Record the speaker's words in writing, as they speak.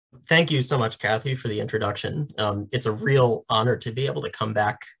Thank you so much, Kathy, for the introduction. It's a real honor to be able to come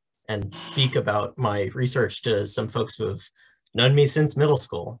back and speak about my research to some folks who have known me since middle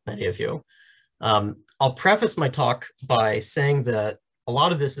school, many of you. I'll preface my talk by saying that a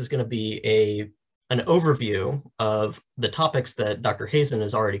lot of this is going to be an overview of the topics that Dr. Hazen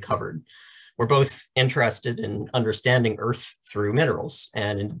has already covered. We're both interested in understanding Earth through minerals.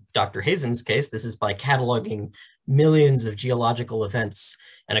 And in Dr. Hazen's case, this is by cataloging millions of geological events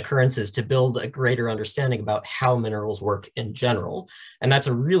and occurrences to build a greater understanding about how minerals work in general. And that's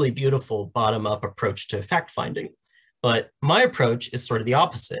a really beautiful bottom-up approach to fact-finding. But my approach is sort of the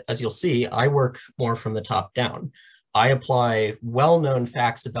opposite. As you'll see, I work more from the top down. I apply well-known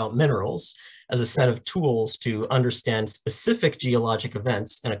facts about minerals as a set of tools to understand specific geologic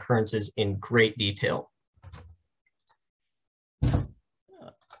events and occurrences in great detail.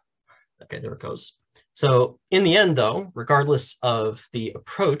 Okay, there it goes. So in the end, though, regardless of the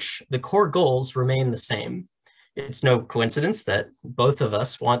approach, the core goals remain the same. It's no coincidence that both of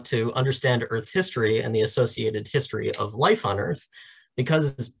us want to understand Earth's history and the associated history of life on Earth,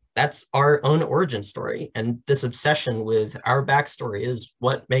 because that's our own origin story. And this obsession with our backstory is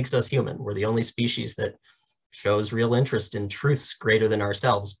what makes us human. We're the only species that shows real interest in truths greater than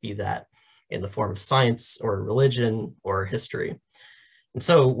ourselves, be that in the form of science or religion or history. And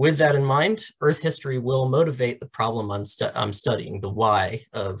so with that in mind, Earth history will motivate the problem I'm studying, the why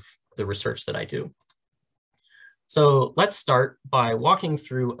of the research that I do. So let's start by walking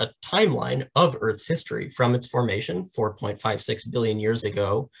through a timeline of Earth's history from its formation 4.56 billion years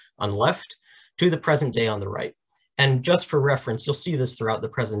ago on the left to the present day on the right. And just for reference, you'll see this throughout the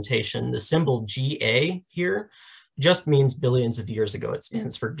presentation. The symbol GA here just means billions of years ago. It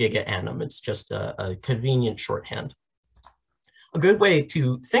stands for giga annum. It's just a convenient shorthand. A good way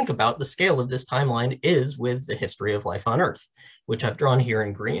to think about the scale of this timeline is with the history of life on Earth, which I've drawn here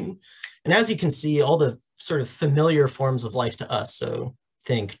in green. And as you can see, all the sort of familiar forms of life to us, so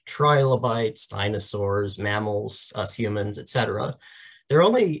think trilobites, dinosaurs, mammals, us humans, etc. They're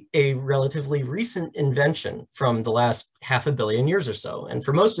only a relatively recent invention from the last 500 million years or so. And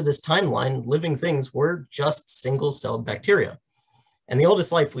for most of this timeline, living things were just single-celled bacteria. And the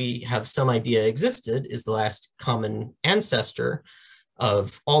oldest life we have some idea existed is the last common ancestor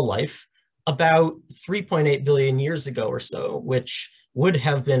of all life about 3.8 billion years ago or so, which would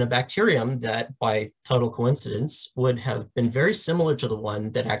have been a bacterium that, by total coincidence, would have been very similar to the one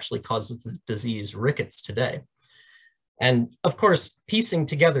that actually causes the disease rickets today. And of course, piecing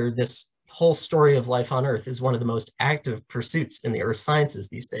together this whole story of life on Earth is one of the most active pursuits in the earth sciences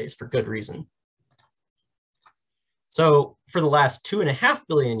these days, for good reason. So for the last 2.5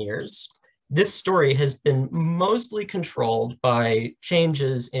 billion years, this story has been mostly controlled by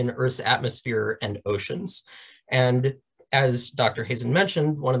changes in Earth's atmosphere and oceans. And as Dr. Hazen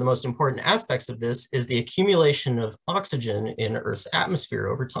mentioned, one of the most important aspects of this is the accumulation of oxygen in Earth's atmosphere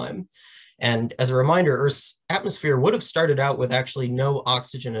over time. And as a reminder, Earth's atmosphere would have started out with actually no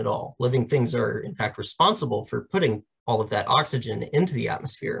oxygen at all. Living things are, in fact, responsible for putting all of that oxygen into the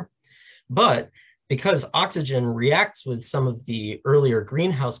atmosphere. But because oxygen reacts with some of the earlier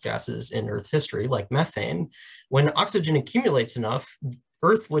greenhouse gases in Earth history, like methane, when oxygen accumulates enough,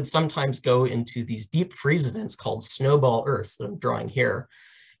 Earth would sometimes go into these deep freeze events called snowball Earths that I'm drawing here,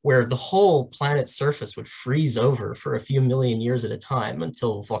 where the whole planet's surface would freeze over for a few million years at a time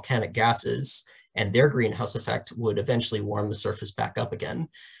until volcanic gases and their greenhouse effect would eventually warm the surface back up again.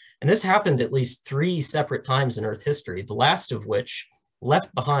 And this happened at least 3 separate times in Earth history, the last of which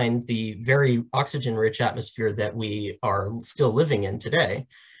left behind the very oxygen-rich atmosphere that we are still living in today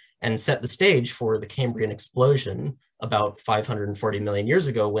and set the stage for the Cambrian explosion about 540 million years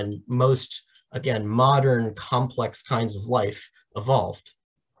ago, when most, again, modern complex kinds of life evolved.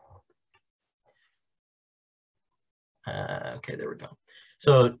 Okay, there we go.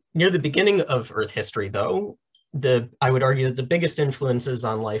 So near the beginning of Earth history, though, I would argue that the biggest influences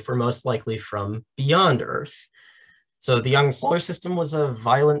on life were most likely from beyond Earth. So the young solar system was a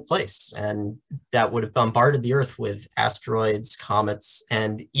violent place, and that would have bombarded the Earth with asteroids, comets,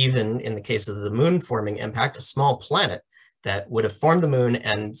 and even in the case of the moon forming impact, a small planet that would have formed the moon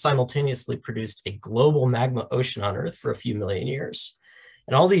and simultaneously produced a global magma ocean on Earth for a few million years.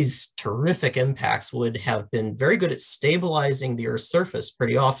 And all these terrific impacts would have been very good at stabilizing the Earth's surface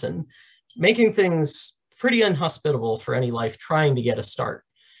pretty often, making things pretty inhospitable for any life trying to get a start.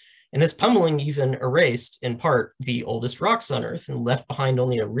 And this pummeling even erased, in part, the oldest rocks on Earth and left behind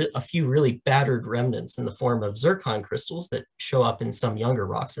only a few really battered remnants in the form of zircon crystals that show up in some younger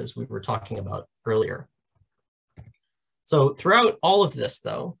rocks, as we were talking about earlier. So throughout all of this,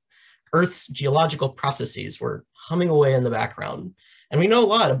 though, Earth's geological processes were humming away in the background, And we know a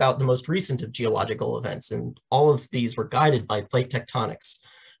lot about the most recent of geological events, and all of these were guided by plate tectonics,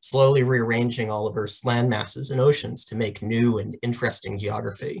 slowly rearranging all of Earth's land masses and oceans to make new and interesting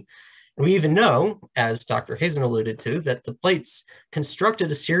geography. And we even know, as Dr. Hazen alluded to, that the plates constructed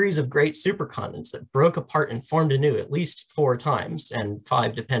a series of great supercontinents that broke apart and formed anew at least 4 times, and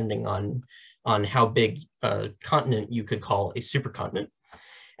 5 depending on how big a continent you could call a supercontinent.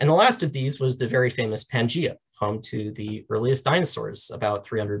 And the last of these was the very famous Pangaea, home to the earliest dinosaurs about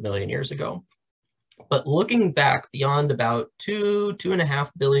 300 million years ago. But looking back beyond about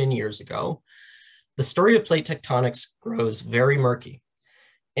 2.5 billion years ago, the story of plate tectonics grows very murky.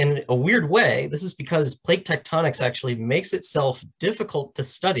 In a weird way, this is because plate tectonics actually makes itself difficult to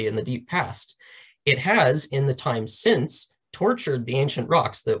study in the deep past. It has, in the time since, tortured the ancient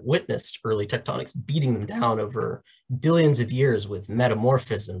rocks that witnessed early tectonics, beating them down over billions of years with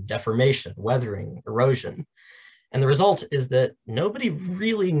metamorphism, deformation, weathering, erosion. And the result is that nobody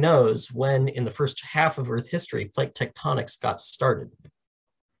really knows when, in the first half of Earth history, plate tectonics got started.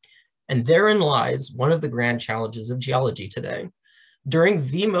 And therein lies one of the grand challenges of geology today. During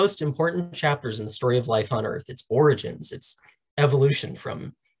the most important chapters in the story of life on Earth, its origins, its evolution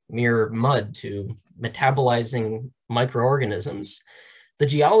from mere mud to metabolizing microorganisms, the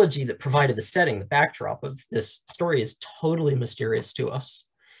geology that provided the setting, the backdrop of this story is totally mysterious to us.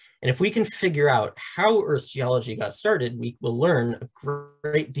 And if we can figure out how Earth's geology got started, we will learn a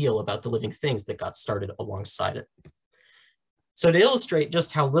great deal about the living things that got started alongside it. So to illustrate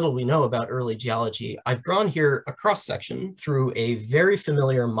just how little we know about early geology, I've drawn here a cross-section through a very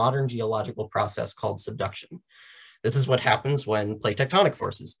familiar modern geological process called subduction. This is what happens when plate tectonic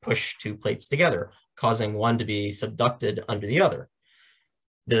forces push 2 plates together, causing one to be subducted under the other.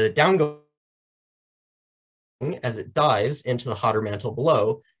 The downgoing as it dives into the hotter mantle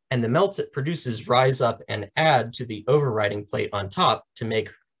below, and the melts it produces rise up and add to the overriding plate on top to make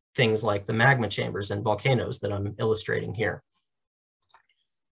things like the magma chambers and volcanoes that I'm illustrating here.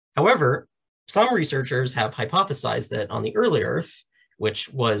 However, some researchers have hypothesized that on the early Earth, which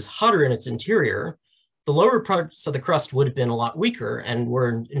was hotter in its interior, the lower parts of the crust would have been a lot weaker and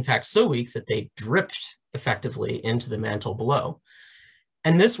were in fact so weak that they dripped effectively into the mantle below.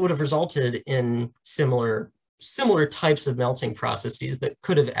 And this would have resulted in similar types of melting processes that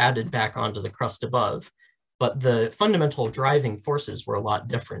could have added back onto the crust above, but the fundamental driving forces were a lot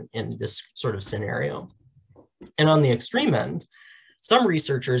different in this sort of scenario. And on the extreme end, some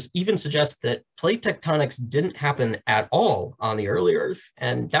researchers even suggest that plate tectonics didn't happen at all on the early Earth,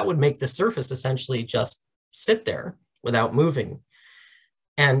 and that would make the surface essentially just sit there without moving.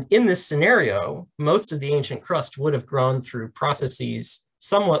 And in this scenario, most of the ancient crust would have grown through processes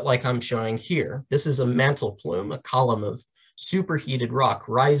somewhat like I'm showing here. This is a mantle plume, a column of superheated rock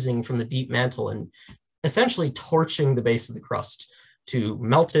rising from the deep mantle and essentially torching the base of the crust to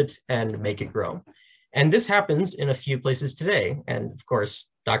melt it and make it grow. And this happens in a few places today. And of course,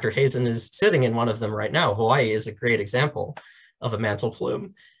 Dr. Hazen is sitting in one of them right now. Hawaii is a great example of a mantle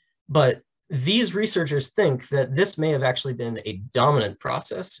plume. But these researchers think that this may have actually been a dominant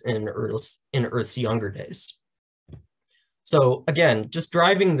process in Earth's younger days. So again, just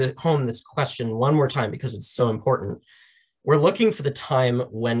driving home this question one more time because it's so important. We're looking for the time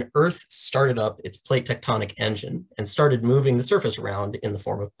when Earth started up its plate tectonic engine and started moving the surface around in the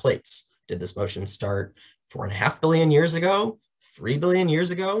form of plates. Did this motion start 4.5 billion years ago, 3 billion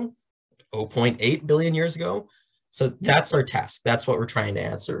years ago, 0.8 billion years ago? So that's our task. That's what we're trying to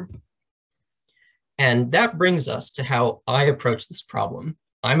answer. And that brings us to how I approach this problem.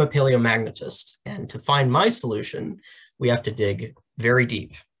 I'm a paleomagnetist, and to find my solution, we have to dig very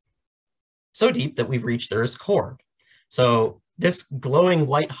deep. So deep that we've reached the Earth's core. So this glowing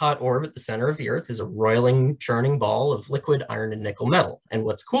white hot orb at the center of the Earth is a roiling, churning ball of liquid iron and nickel metal. And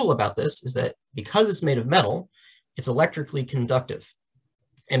what's cool about this is that because it's made of metal, it's electrically conductive.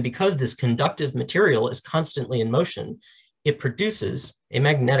 And because this conductive material is constantly in motion, it produces a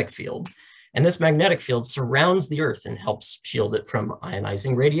magnetic field. And this magnetic field surrounds the Earth and helps shield it from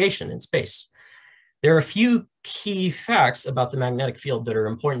ionizing radiation in space. There are a few key facts about the magnetic field that are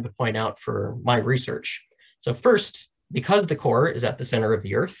important to point out for my research. So first, because the core is at the center of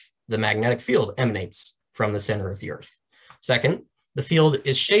the Earth, the magnetic field emanates from the center of the Earth. Second, the field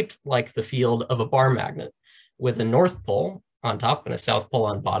is shaped like the field of a bar magnet, with a north pole on top and a south pole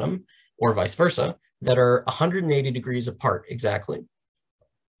on bottom, or vice versa, that are 180 degrees apart exactly.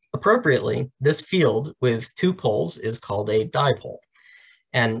 Appropriately, this field with 2 poles is called a dipole.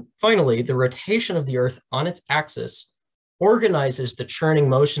 And finally, the rotation of the Earth on its axis organizes the churning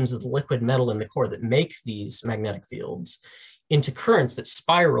motions of the liquid metal in the core that make these magnetic fields into currents that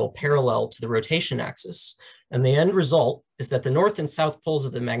spiral parallel to the rotation axis. And the end result is that the north and south poles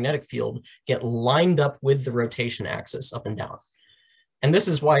of the magnetic field get lined up with the rotation axis up and down. And this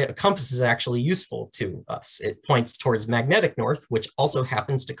is why a compass is actually useful to us. It points towards magnetic north, which also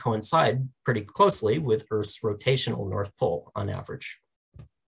happens to coincide pretty closely with Earth's rotational north pole on average.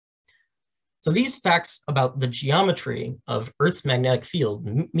 So these facts about the geometry of Earth's magnetic field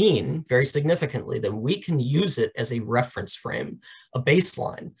mean very significantly that we can use it as a reference frame, a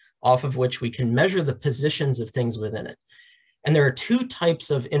baseline off of which we can measure the positions of things within it. And there are two types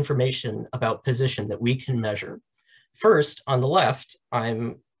of information about position that we can measure. First, on the left,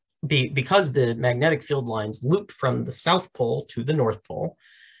 because the magnetic field lines loop from the South Pole to the North Pole,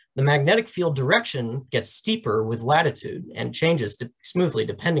 the magnetic field direction gets steeper with latitude and changes smoothly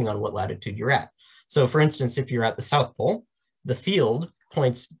depending on what latitude you're at. So for instance, if you're at the South Pole, the field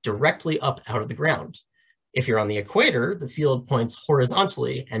points directly up out of the ground. If you're on the equator, the field points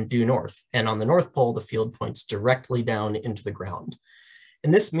horizontally and due north. And on the North Pole, the field points directly down into the ground.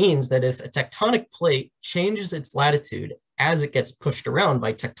 And this means that if a tectonic plate changes its latitude as it gets pushed around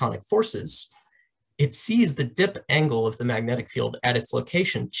by tectonic forces, it sees the dip angle of the magnetic field at its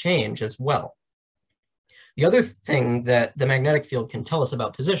location change as well. The other thing that the magnetic field can tell us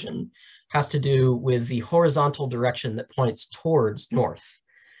about position has to do with the horizontal direction that points towards north.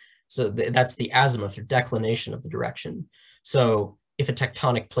 So that's the azimuth or declination of the direction. So if a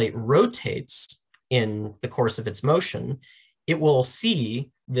tectonic plate rotates in the course of its motion, it will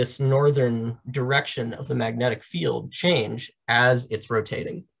see this northern direction of the magnetic field change as it's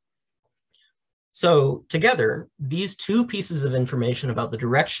rotating. So together, these two pieces of information about the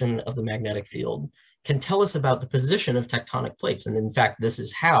direction of the magnetic field can tell us about the position of tectonic plates. And in fact, this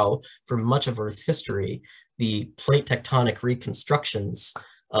is how, for much of Earth's history, the plate tectonic reconstructions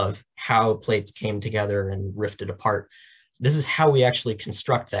of how plates came together and rifted apart, this is how we actually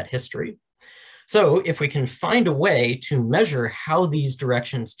construct that history. So if we can find a way to measure how these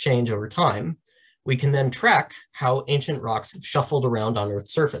directions change over time, we can then track how ancient rocks have shuffled around on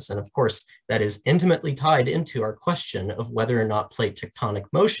Earth's surface. And of course, that is intimately tied into our question of whether or not plate tectonic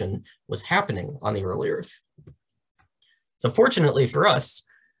motion was happening on the early Earth. So fortunately for us,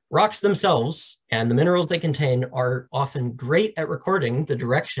 rocks themselves and the minerals they contain are often great at recording the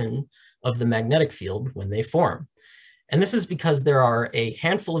direction of the magnetic field when they form. And this is because there are a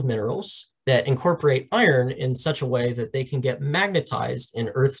handful of minerals that incorporate iron in such a way that they can get magnetized in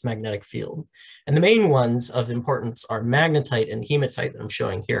Earth's magnetic field. And the main ones of importance are magnetite and hematite that I'm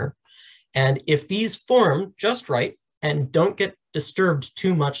showing here. And if these form just right and don't get disturbed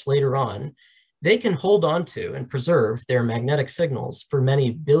too much later on, they can hold on to and preserve their magnetic signals for many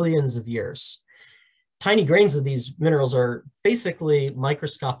billions of years. Tiny grains of these minerals are basically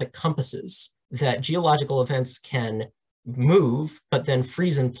microscopic compasses that geological events can move, but then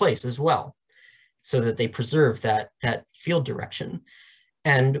freeze in place as well, so that they preserve that field direction.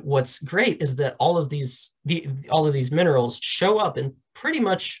 And what's great is that all of these minerals show up in pretty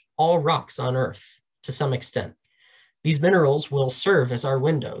much all rocks on Earth to some extent. These minerals will serve as our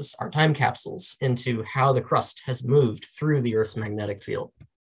windows, our time capsules into how the crust has moved through the Earth's magnetic field.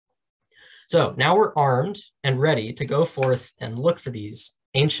 So now we're armed and ready to go forth and look for these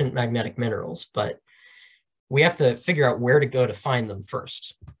ancient magnetic minerals, but we have to figure out where to go to find them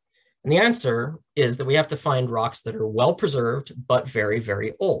first. And the answer is that we have to find rocks that are well preserved, but very,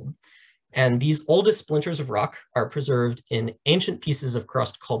 very old. And these oldest splinters of rock are preserved in ancient pieces of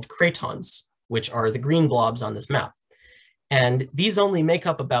crust called cratons, which are the green blobs on this map. And these only make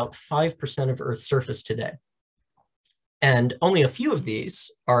up about 5% of Earth's surface today. And only a few of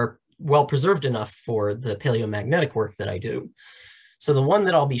these are well preserved enough for the paleomagnetic work that I do. So the one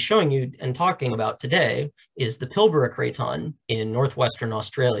that I'll be showing you and talking about today is the Pilbara Craton in northwestern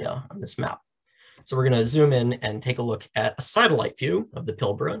Australia on this map. So we're going to zoom in and take a look at a satellite view of the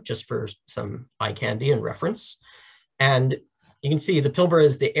Pilbara, just for some eye candy and reference. And you can see the Pilbara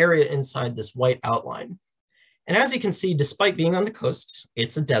is the area inside this white outline. And as you can see, despite being on the coast,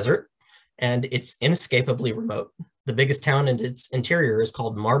 it's a desert and it's inescapably remote. The biggest town in its interior is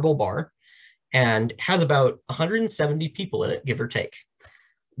called Marble Bar, and has about 170 people in it, give or take.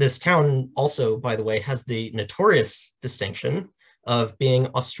 This town also, by the way, has the notorious distinction of being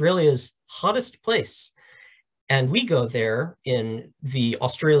Australia's hottest place. And we go there in the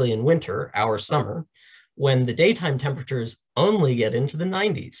Australian winter, our summer, when the daytime temperatures only get into the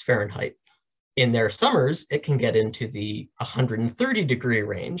 90s Fahrenheit. In their summers, it can get into the 130-degree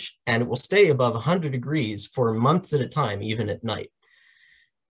range, and it will stay above 100 degrees for months at a time, even at night.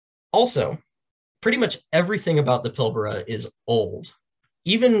 Also, pretty much everything about the Pilbara is old.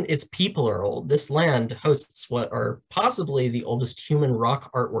 even its people are old. This land hosts what are possibly the oldest human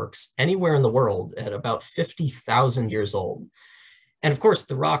rock artworks anywhere in the world at about 50,000 years old. And of course,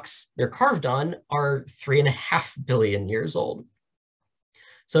 the rocks they're carved on are 3.5 billion years old.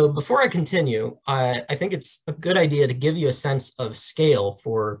 So before I continue, I think it's a good idea to give you a sense of scale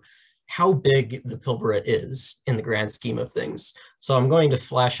for how big the Pilbara is in the grand scheme of things. So I'm going to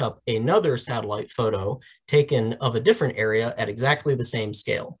flash up another satellite photo taken of a different area at exactly the same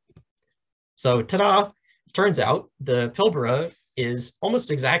scale. So ta-da, turns out the Pilbara is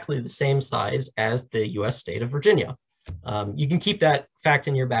almost exactly the same size as the US state of Virginia. You can keep that fact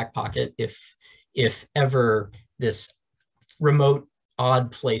in your back pocket if ever this remote,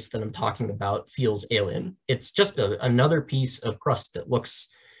 odd place that I'm talking about feels alien. It's just another piece of crust that looks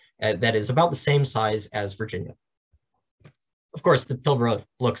that is about the same size as Virginia. Of course, the Pilbara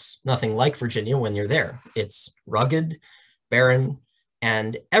looks nothing like Virginia when you're there. It's rugged, barren,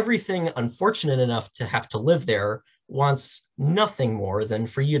 and everything unfortunate enough to have to live there wants nothing more than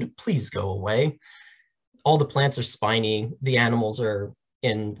for you to please go away. All the plants are spiny, the animals are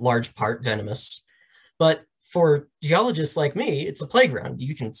in large part venomous, but for geologists like me, it's a playground.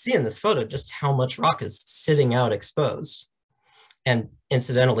 You can see in this photo just how much rock is sitting out exposed. And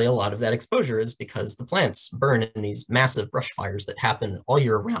incidentally, a lot of that exposure is because the plants burn in these massive brush fires that happen all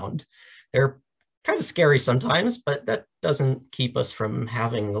year round. They're kind of scary sometimes, but that doesn't keep us from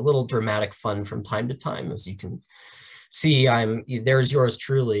having a little dramatic fun from time to time. As you can see, there's yours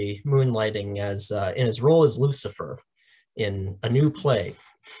truly moonlighting as in his role as Lucifer in a new play.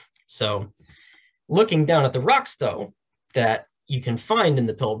 So looking down at the rocks, though, that you can find in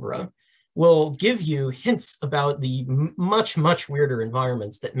the Pilbara will give you hints about the much, much weirder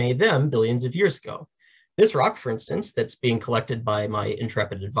environments that made them billions of years ago. This rock, for instance, that's being collected by my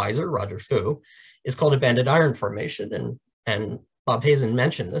intrepid advisor, Roger Fu, is called a banded iron formation, and Bob Hazen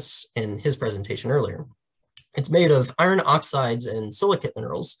mentioned this in his presentation earlier. It's made of iron oxides and silicate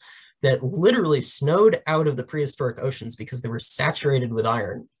minerals that literally snowed out of the prehistoric oceans because they were saturated with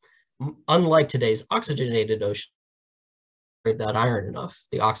iron. Unlike today's oxygenated ocean, that iron enough,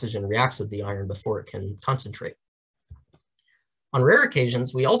 the oxygen reacts with the iron before it can concentrate. On rare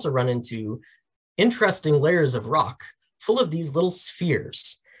occasions, we also run into interesting layers of rock full of these little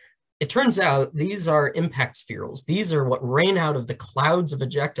spheres. It turns out these are impact spherules. These are what rain out of the clouds of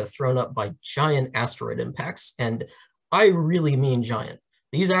ejecta thrown up by giant asteroid impacts, and I really mean giant.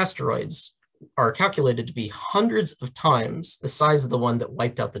 These asteroids are calculated to be hundreds of times the size of the one that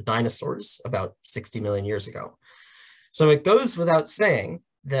wiped out the dinosaurs about 60 million years ago. So it goes without saying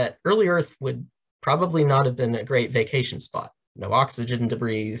that early Earth would probably not have been a great vacation spot. No oxygen to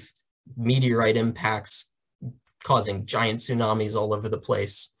breathe, meteorite impacts causing giant tsunamis all over the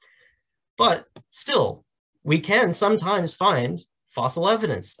place. But still, we can sometimes find fossil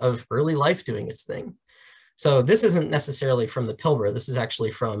evidence of early life doing its thing. So this isn't necessarily from the Pilbara. This is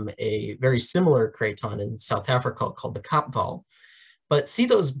actually from a very similar craton in South Africa called the Kaapvaal. But see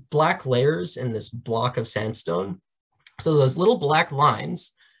those black layers in this block of sandstone? So those little black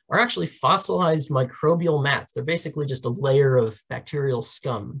lines are actually fossilized microbial mats. They're basically just a layer of bacterial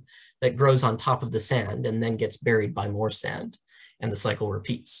scum that grows on top of the sand and then gets buried by more sand, and the cycle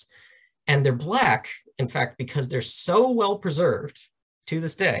repeats. And they're black, in fact, because they're so well preserved to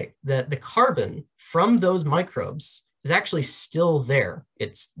this day that the carbon from those microbes is actually still there.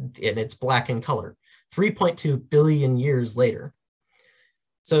 It's black in color, 3.2 billion years later.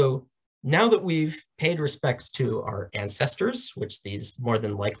 So now that we've paid respects to our ancestors, which these more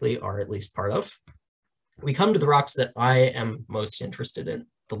than likely are at least part of, we come to the rocks that I am most interested in,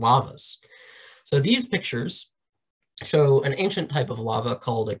 the lavas. So these pictures show an ancient type of lava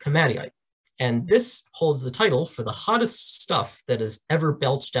called a komatiite, and this holds the title for the hottest stuff that has ever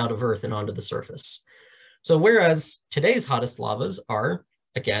belched out of Earth and onto the surface. So whereas today's hottest lavas are,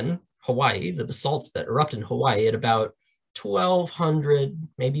 again, Hawaii, the basalts that erupt in Hawaii at about 1,200,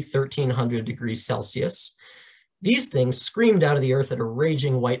 maybe 1,300 degrees Celsius. These things screamed out of the earth at a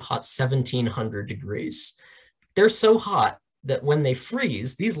raging white hot 1,700 degrees. They're so hot that when they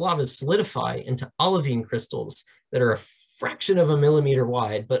freeze, these lavas solidify into olivine crystals that are a fraction of a millimeter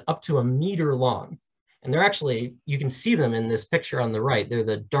wide, but up to a meter long. And they're actually, you can see them in this picture on the right. They're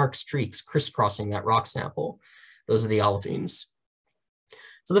the dark streaks crisscrossing that rock sample. Those are the olivines.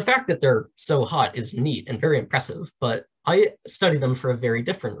 So the fact that they're so hot is neat and very impressive, but I study them for a very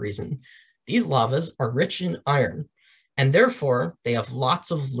different reason. These lavas are rich in iron, and therefore they have lots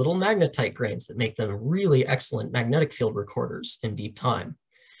of little magnetite grains that make them really excellent magnetic field recorders in deep time.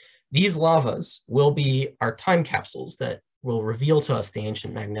 These lavas will be our time capsules that will reveal to us the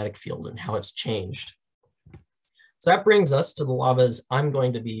ancient magnetic field and how it's changed. So that brings us to the lavas I'm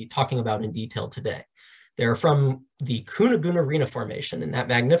going to be talking about in detail today. They're from the Cunha Formation, and that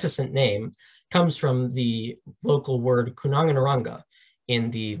magnificent name comes from the local word Cunanganaranga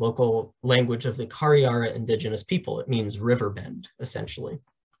in the local language of the Kariara indigenous people. It means river bend, essentially.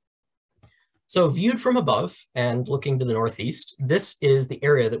 So viewed from above and looking to the northeast, this is the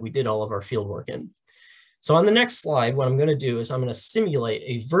area that we did all of our field work in. So on the next slide, what I'm going to do is I'm going to simulate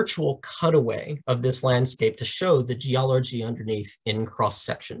a virtual cutaway of this landscape to show the geology underneath in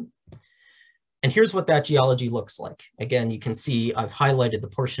cross-section. And here's what that geology looks like. Again, you can see I've highlighted the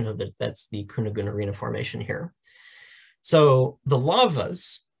portion of it that's the Cunha Formation here. So the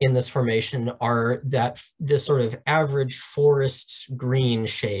lavas in this formation are this sort of average forest green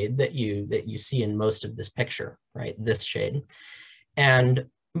shade that you see in most of this picture, right? This shade. And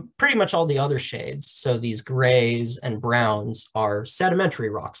pretty much all the other shades, so these grays and browns, are sedimentary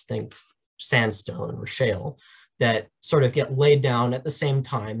rocks, think sandstone or shale, that sort of get laid down at the same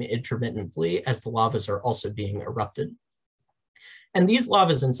time intermittently as the lavas are also being erupted. And these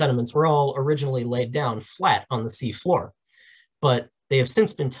lavas and sediments were all originally laid down flat on the sea floor, but they have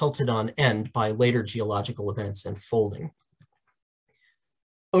since been tilted on end by later geological events and folding.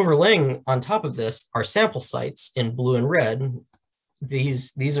 Overlaying on top of this are sample sites in blue and red.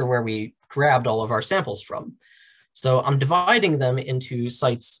 These are where we grabbed all of our samples from. So I'm dividing them into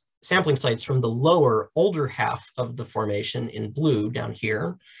sites, sampling sites from the lower, older half of the formation in blue down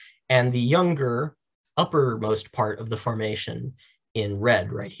here, and the younger, uppermost part of the formation in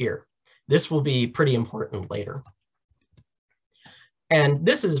red right here. This will be pretty important later. And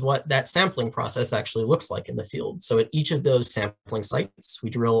this is what that sampling process actually looks like in the field. So at each of those sampling sites, we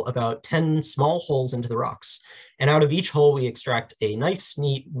drill about 10 small holes into the rocks. And out of each hole, we extract a nice,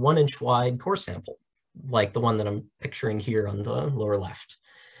 neat 1-inch wide core sample, like the one that I'm picturing here on the lower left.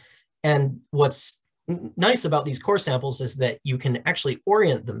 And what's nice about these core samples is that you can actually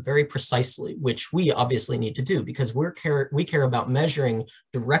orient them very precisely, which we obviously need to do because we care about measuring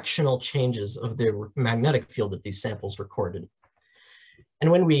directional changes of the magnetic field that these samples recorded. And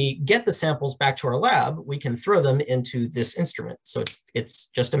when we get the samples back to our lab, we can throw them into this instrument. So it's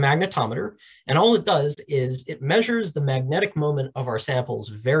just a magnetometer. And all it does is it measures the magnetic moment of our samples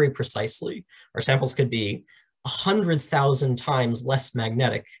very precisely. Our samples could be 100,000 times less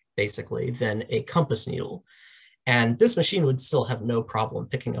magnetic, basically, than a compass needle. And this machine would still have no problem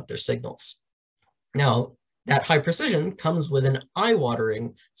picking up their signals. Now, that high precision comes with an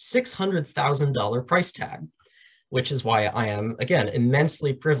eye-watering $600,000 price tag, which is why I am, again,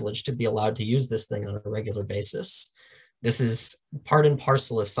 immensely privileged to be allowed to use this thing on a regular basis. This is part and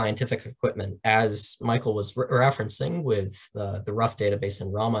parcel of scientific equipment, as Michael was referencing with the rough database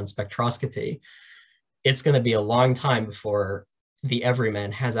in Raman spectroscopy. It's going to be a long time before the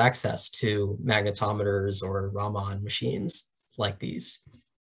everyman has access to magnetometers or Raman machines like these.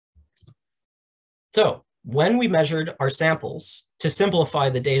 So when we measured our samples, to simplify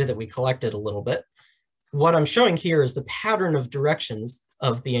the data that we collected a little bit, what I'm showing here is the pattern of directions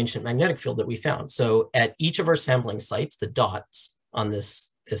of the ancient magnetic field that we found. So at each of our sampling sites, the dots on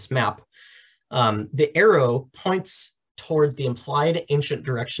this map, the arrow points towards the implied ancient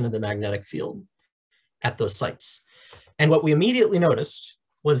direction of the magnetic field at those sites. And what we immediately noticed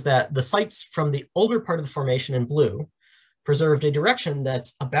was that the sites from the older part of the formation in blue preserved a direction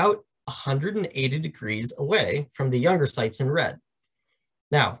that's about 180 degrees away from the younger sites in red.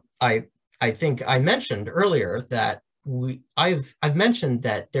 Now, I think I mentioned earlier that I've mentioned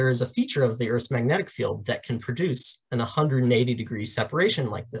that there is a feature of the Earth's magnetic field that can produce an 180 degree separation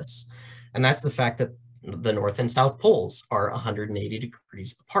like this. And that's the fact that the North and South poles are 180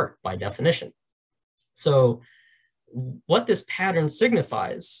 degrees apart by definition. So what this pattern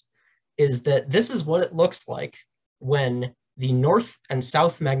signifies is that this is what it looks like when the North and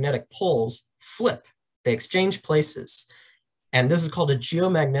South magnetic poles flip. They exchange places. And this is called a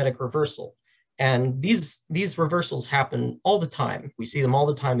geomagnetic reversal. And these reversals happen all the time. We see them all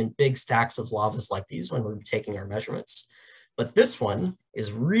the time in big stacks of lavas like these when we're taking our measurements. But this one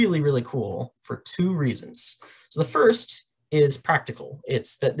is really, really cool for two reasons. So the first is practical.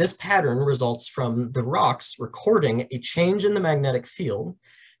 It's that this pattern results from the rocks recording a change in the magnetic field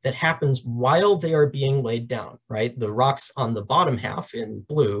that happens while they are being laid down, right? The rocks on the bottom half in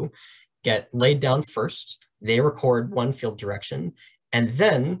blue get laid down first. They record one field direction, and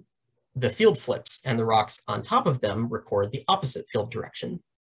then the field flips and the rocks on top of them record the opposite field direction.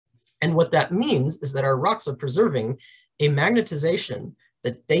 And what that means is that our rocks are preserving a magnetization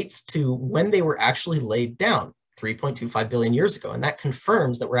that dates to when they were actually laid down. 3.25 billion years ago. And that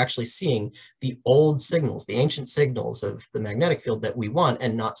confirms that we're actually seeing the old signals, the ancient signals of the magnetic field that we want,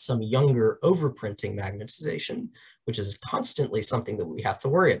 and not some younger overprinting magnetization, which is constantly something that we have to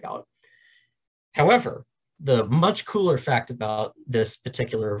worry about. However, the much cooler fact about this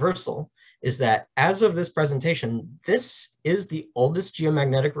particular reversal is that as of this presentation, this is the oldest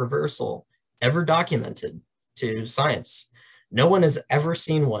geomagnetic reversal ever documented to science. No one has ever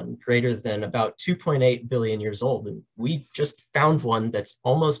seen one greater than about 2.8 billion years old. And we just found one that's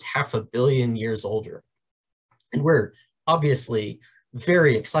almost 500 million years older. And we're obviously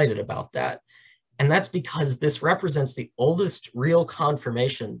very excited about that. And that's because this represents the oldest real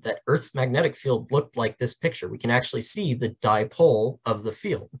confirmation that Earth's magnetic field looked like this picture. We can actually see the dipole of the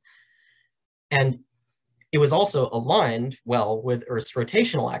field. And it was also aligned well with Earth's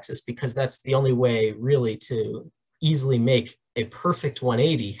rotational axis, because that's the only way really to easily make a perfect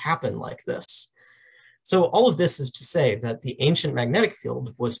 180 happen like this. So all of this is to say that the ancient magnetic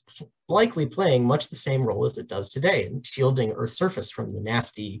field was likely playing much the same role as it does today in shielding Earth's surface from the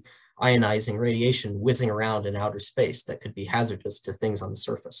nasty ionizing radiation whizzing around in outer space that could be hazardous to things on the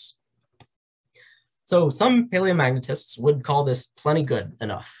surface. So some paleomagnetists would call this plenty good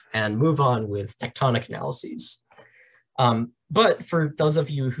enough and move on with tectonic analyses. But for those of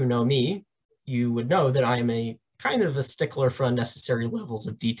you who know me, you would know that I am a kind of a stickler for unnecessary levels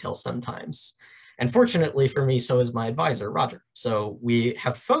of detail sometimes. And fortunately for me, so is my advisor, Roger. So we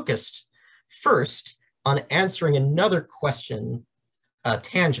have focused first on answering another question,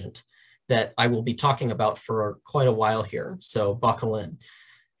 tangent, that I will be talking about for quite a while here. So buckle in.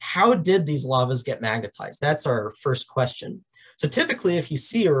 How did these lavas get magnetized? That's our first question. So typically, if you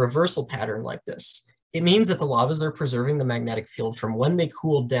see a reversal pattern like this, it means that the lavas are preserving the magnetic field from when they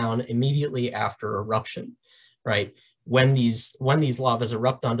cooled down immediately after eruption, right? When these lavas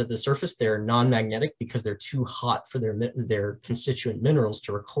erupt onto the surface, they're non-magnetic because they're too hot for their constituent minerals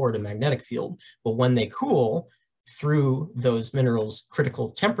to record a magnetic field. But when they cool through those minerals'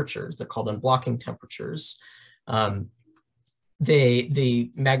 critical temperatures, they're called unblocking temperatures,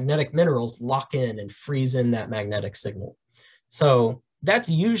 the magnetic minerals lock in and freeze in that magnetic signal. So that's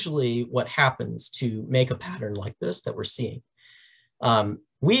usually what happens to make a pattern like this that we're seeing.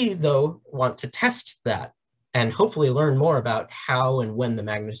 We, though, want to test that and hopefully learn more about how and when the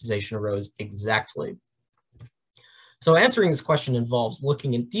magnetization arose exactly. So answering this question involves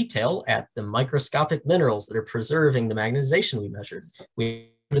looking in detail at the microscopic minerals that are preserving the magnetization we measured.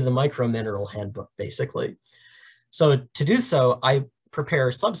 We do the micromineral handbook, basically. So to do so, I prepare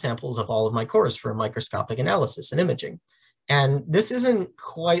subsamples of all of my cores for microscopic analysis and imaging. And this isn't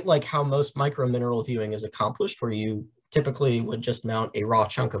quite like how most micromineral viewing is accomplished, where you typically would just mount a raw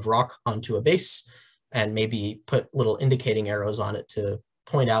chunk of rock onto a base and maybe put little indicating arrows on it to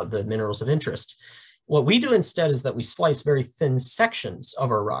point out the minerals of interest. What we do instead is that we slice very thin sections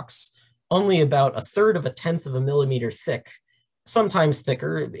of our rocks, only about 1/3 of a 1/10 of a millimeter thick, sometimes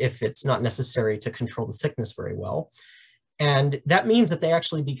thicker if it's not necessary to control the thickness very well. And that means that they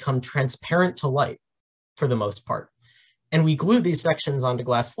actually become transparent to light for the most part. And we glue these sections onto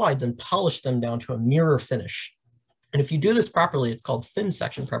glass slides and polish them down to a mirror finish. And if you do this properly, it's called thin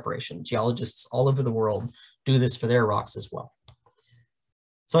section preparation. Geologists all over the world do this for their rocks as well.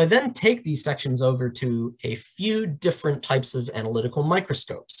 So I then take these sections over to a few different types of analytical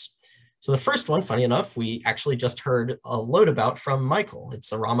microscopes. So the first one, funny enough, we actually just heard a load about from Michael.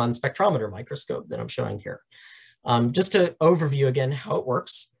 It's a Raman spectrometer microscope that I'm showing here. Just to overview again how it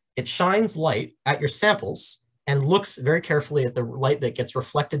works, it shines light at your samples and looks very carefully at the light that gets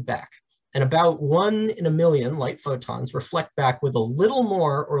reflected back. And about 1 in a million light photons reflect back with a little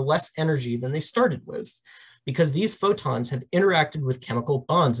more or less energy than they started with, because these photons have interacted with chemical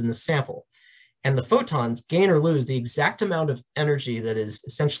bonds in the sample. And the photons gain or lose the exact amount of energy that is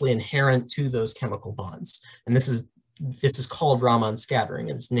essentially inherent to those chemical bonds. And this is called Raman scattering,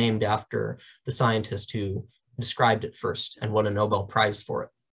 and it's named after the scientist who described it first and won a Nobel Prize for it.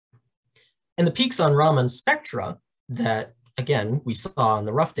 And the peaks on Raman spectra that, again, we saw on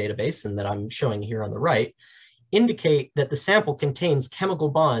the rough database and that I'm showing here on the right, indicate that the sample contains chemical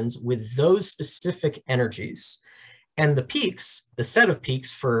bonds with those specific energies. And the peaks, the set of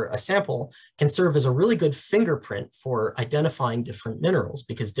peaks for a sample, can serve as a really good fingerprint for identifying different minerals,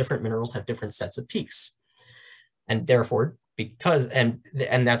 because different minerals have different sets of peaks. And therefore, and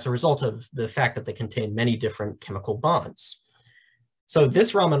that's a result of the fact that they contain many different chemical bonds. So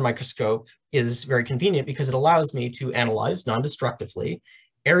this Raman microscope is very convenient because it allows me to analyze non-destructively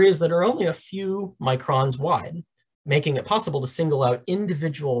areas that are only a few microns wide, making it possible to single out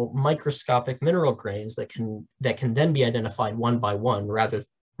individual microscopic mineral grains that can then be identified one by one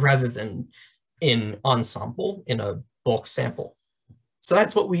rather than in ensemble in a bulk sample. So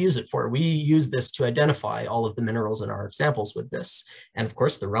that's what we use it for. We use this to identify all of the minerals in our samples with this. And of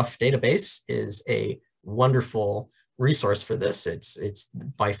course, the rough database is a wonderful resource for this. It's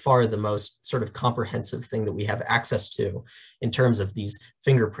by far the most sort of comprehensive thing that we have access to in terms of these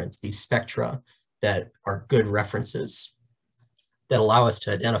fingerprints, these spectra that are good references that allow us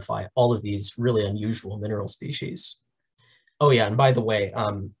to identify all of these really unusual mineral species. Oh yeah, and by the way,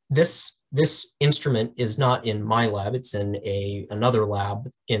 this instrument is not in my lab, it's in another lab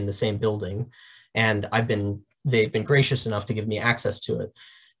in the same building, and they've been gracious enough to give me access to it.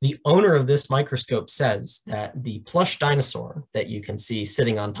 The owner of this microscope says that the plush dinosaur that you can see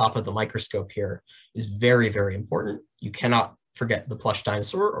sitting on top of the microscope here is very, very important. You cannot forget the plush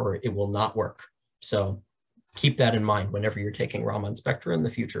dinosaur or it will not work. So keep that in mind whenever you're taking Raman spectra in the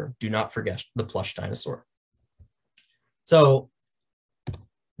future. Do not forget the plush dinosaur. So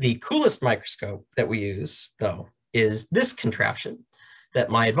the coolest microscope that we use, though, is this contraption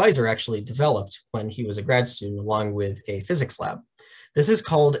that my advisor actually developed when he was a grad student along with a physics lab. This is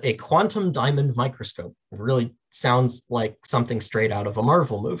called a quantum diamond microscope. It really sounds like something straight out of a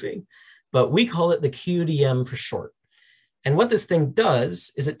Marvel movie, but we call it the QDM for short. And what this thing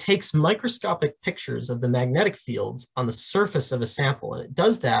does is it takes microscopic pictures of the magnetic fields on the surface of a sample, and it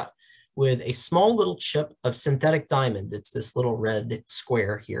does that with a small little chip of synthetic diamond. It's this little red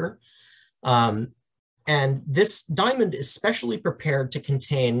square here. And this diamond is specially prepared to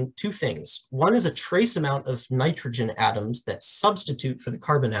contain two things. One is a trace amount of nitrogen atoms that substitute for the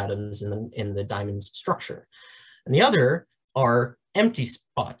carbon atoms in the diamond's structure. And the other are empty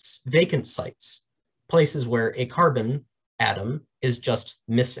spots, vacant sites, places where a carbon atom is just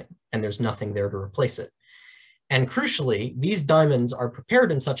missing and there's nothing there to replace it. And crucially, these diamonds are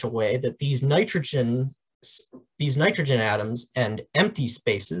prepared in such a way that these nitrogen atoms and empty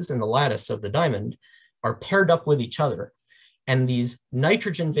spaces in the lattice of the diamond are paired up with each other. And these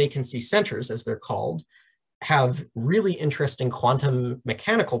nitrogen vacancy centers, as they're called, have really interesting quantum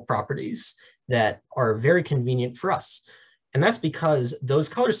mechanical properties that are very convenient for us. And that's because those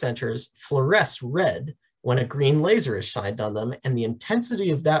color centers fluoresce red when a green laser is shined on them, and the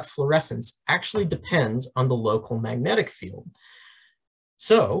intensity of that fluorescence actually depends on the local magnetic field.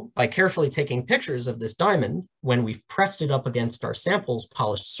 So by carefully taking pictures of this diamond, when we've pressed it up against our sample's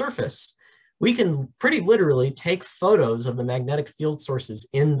polished surface, we can pretty literally take photos of the magnetic field sources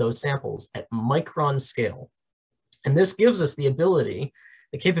in those samples at micron scale. And this gives us the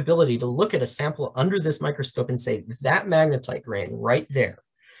capability to look at a sample under this microscope and say, that magnetite grain right there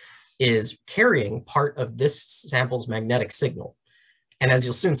is carrying part of this sample's magnetic signal. And as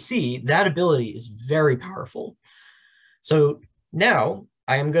you'll soon see, that ability is very powerful. So now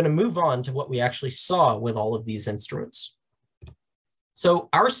I am going to move on to what we actually saw with all of these instruments. So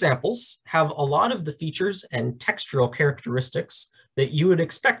our samples have a lot of the features and textural characteristics that you would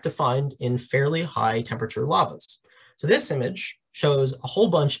expect to find in fairly high temperature lavas. So this image shows a whole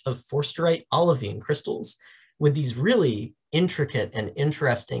bunch of forsterite olivine crystals with these really intricate and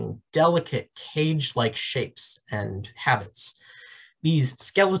interesting, delicate cage-like shapes and habits. These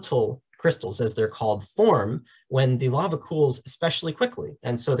skeletal crystals, as they're called, form when the lava cools especially quickly.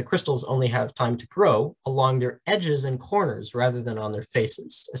 And so the crystals only have time to grow along their edges and corners rather than on their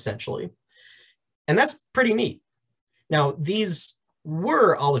faces, essentially. And that's pretty neat. Now, these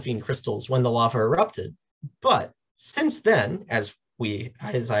were olivine crystals when the lava erupted, but since then, as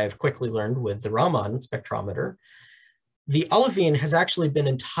I have quickly learned with the Raman spectrometer, the olivine has actually been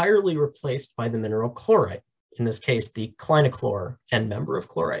entirely replaced by the mineral chlorite, in this case, the clinochlor end member of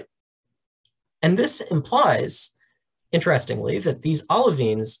chlorite. And this implies, interestingly, that these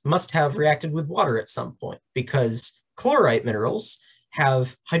olivines must have reacted with water at some point, because chlorite minerals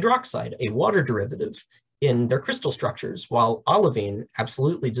have hydroxide, a water derivative, in their crystal structures, while olivine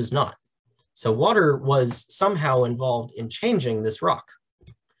absolutely does not. So water was somehow involved in changing this rock.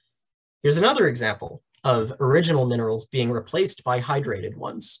 Here's another example of original minerals being replaced by hydrated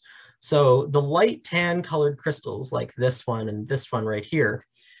ones. So the light tan colored crystals like this one and this one right here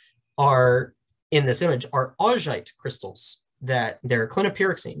are, in this image, are augite crystals that they're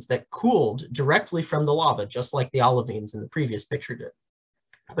clinopyroxenes that cooled directly from the lava, just like the olivines in the previous picture did.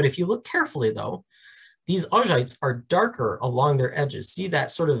 But if you look carefully though, these augites are darker along their edges. See that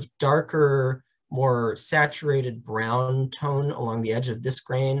sort of darker, more saturated brown tone along the edge of this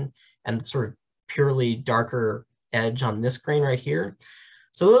grain and sort of purely darker edge on this grain right here.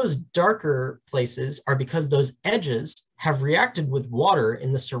 So those darker places are because those edges have reacted with water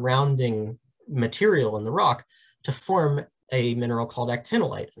in the surrounding material in the rock to form a mineral called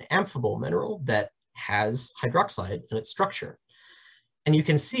actinolite, an amphibole mineral that has hydroxide in its structure. And you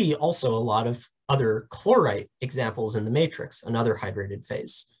can see also a lot of other chlorite examples in the matrix, another hydrated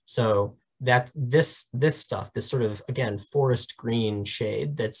phase. So that this stuff, this sort of, again, forest green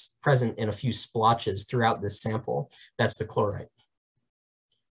shade that's present in a few splotches throughout this sample, that's the chlorite.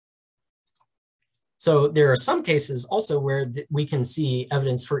 So there are some cases also where we can see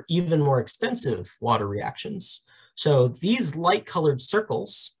evidence for even more extensive water reactions. So these light colored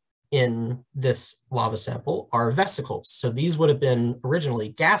circles in this lava sample are vesicles. So these would have been originally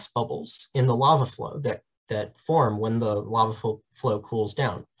gas bubbles in the lava flow that form when the lava flow cools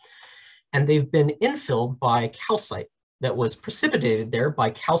down. And they've been infilled by calcite that was precipitated there by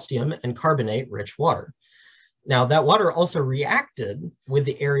calcium and carbonate rich water. Now that water also reacted with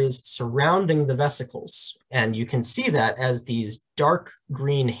the areas surrounding the vesicles. And you can see that as these dark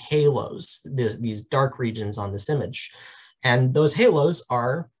green halos, these dark regions on this image. And those halos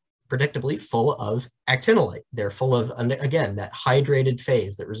are predictably full of actinolite. They're full of, again, that hydrated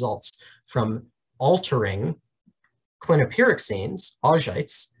phase that results from altering clinopyroxenes,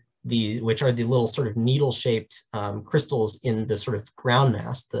 augites, which are the little sort of needle-shaped crystals in the sort of ground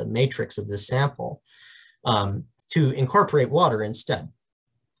mass, the matrix of this sample, to incorporate water instead.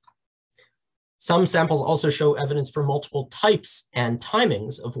 Some samples also show evidence for multiple types and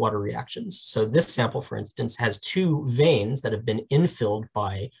timings of water reactions. So this sample, for instance, has two veins that have been infilled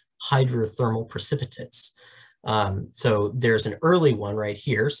by hydrothermal precipitates. So there's an early one right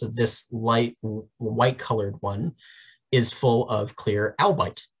here. So this light white colored one is full of clear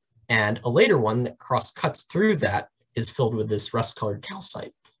albite. And a later one that cross-cuts through that is filled with this rust-colored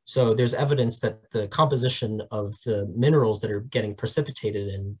calcite. So there's evidence that the composition of the minerals that are getting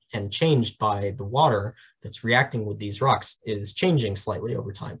precipitated and changed by the water that's reacting with these rocks is changing slightly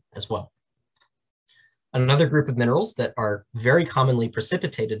over time as well. Another group of minerals that are very commonly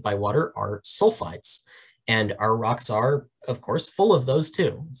precipitated by water are sulfides. And our rocks are, of course, full of those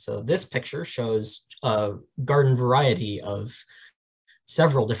too. So this picture shows a garden variety of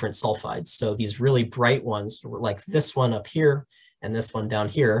several different sulfides. So these really bright ones, like this one up here and this one down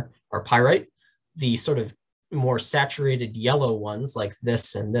here, are pyrite. The sort of more saturated yellow ones, like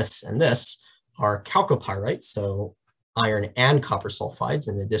this and this and this, are chalcopyrite, so iron and copper sulfides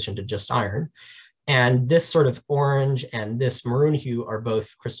in addition to just iron. And this sort of orange and this maroon hue are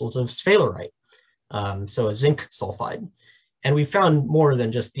both crystals of sphalerite, so a zinc sulfide. And we found more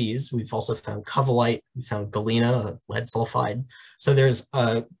than just these. We've also found covalite, we found galena, lead sulfide. So there's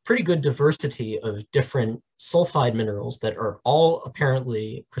a pretty good diversity of different sulfide minerals that are all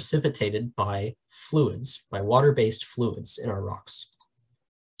apparently precipitated by fluids, by water-based fluids in our rocks.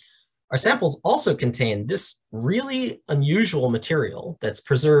 Our samples also contain this really unusual material that's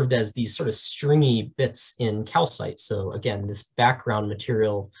preserved as these sort of stringy bits in calcite. So again, this background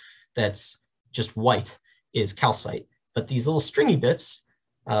material that's just white is calcite. But these little stringy bits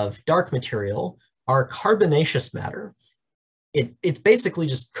of dark material are carbonaceous matter. It's basically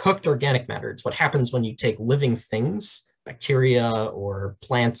just cooked organic matter. It's what happens when you take living things, bacteria or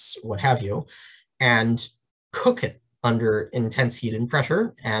plants, what have you, and cook it under intense heat and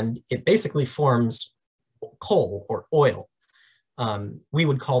pressure, and it basically forms coal or oil. We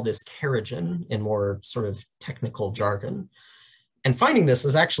would call this kerogen in more sort of technical jargon. And finding this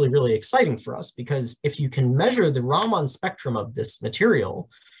is actually really exciting for us because if you can measure the Raman spectrum of this material,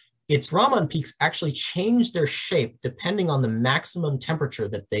 its Raman peaks actually change their shape depending on the maximum temperature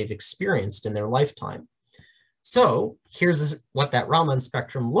that they've experienced in their lifetime. So here's what that Raman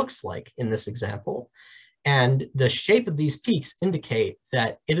spectrum looks like in this example. And the shape of these peaks indicate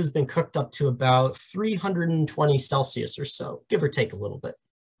that it has been cooked up to about 320 Celsius or so, give or take a little bit.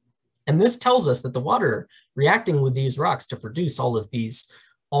 And this tells us that the water reacting with these rocks to produce all of these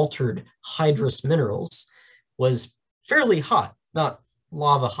altered hydrous minerals was fairly hot, not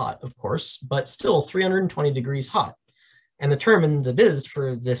lava hot, of course, but still 320 degrees hot. And the term in the biz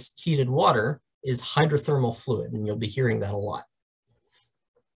for this heated water is hydrothermal fluid, and you'll be hearing that a lot.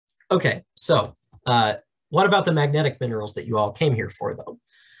 Okay, so what about the magnetic minerals that you all came here for, though?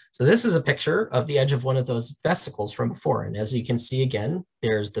 So this is a picture of the edge of one of those vesicles from before. And as you can see again,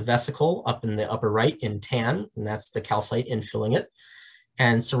 there's the vesicle up in the upper right in tan, and that's the calcite infilling it.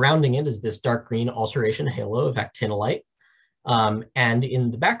 And surrounding it is this dark green alteration halo of actinolite. And in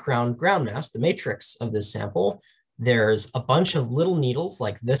the background ground mass, the matrix of this sample, there's a bunch of little needles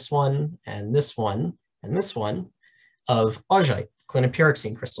like this one and this one and this one of augite,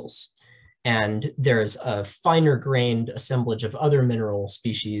 clinopyroxene crystals. And there's a finer grained assemblage of other mineral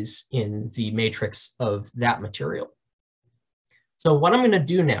species in the matrix of that material. So what I'm going to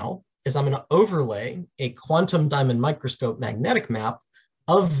do now is I'm going to overlay a quantum diamond microscope magnetic map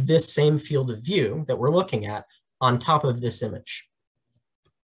of this same field of view that we're looking at on top of this image.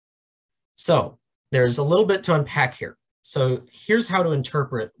 So there's a little bit to unpack here. So here's how to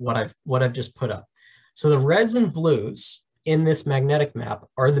interpret what I've just put up. So the reds and blues in this magnetic map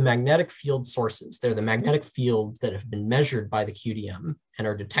are the magnetic field sources. They're the magnetic fields that have been measured by the QDM and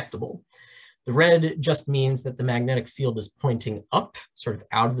are detectable. The red just means that the magnetic field is pointing up, sort of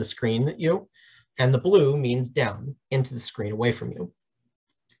out of the screen at you, and the blue means down into the screen away from you.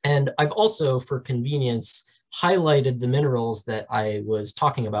 And I've also, for convenience, highlighted the minerals that I was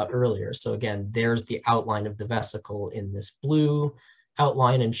talking about earlier. So again, there's the outline of the vesicle in this blue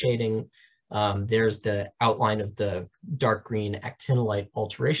outline and shading. There's the outline of the dark green actinolite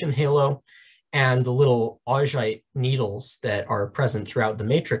alteration halo, and the little augite needles that are present throughout the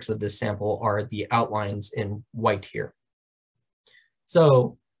matrix of this sample are the outlines in white here.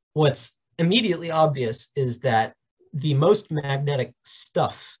 So what's immediately obvious is that the most magnetic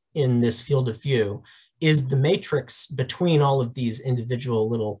stuff in this field of view is the matrix between all of these individual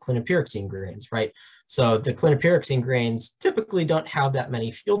little clinopyroxene grains, right? So the clinopyroxene grains typically don't have that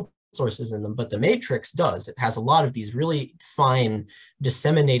many field sources in them, but the matrix does. It has a lot of these really fine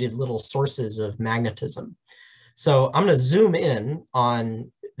disseminated little sources of magnetism. So I'm going to zoom in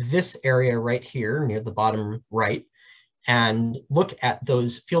on this area right here near the bottom right and look at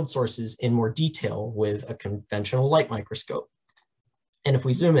those field sources in more detail with a conventional light microscope. And if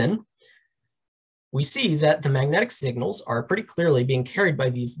we zoom in, we see that the magnetic signals are pretty clearly being carried by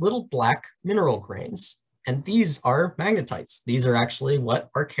these little black mineral grains. And these are magnetites. These are actually what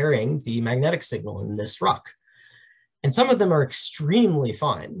are carrying the magnetic signal in this rock. And some of them are extremely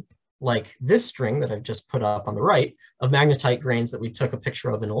fine, like this string that I've just put up on the right of magnetite grains that we took a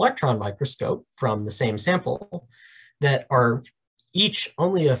picture of in an electron microscope from the same sample that are each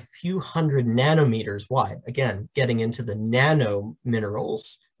only a few hundred nanometers wide. Again, getting into the nano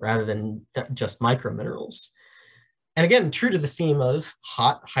minerals rather than just microminerals. And again, true to the theme of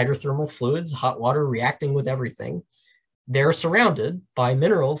hot hydrothermal fluids, hot water reacting with everything, they're surrounded by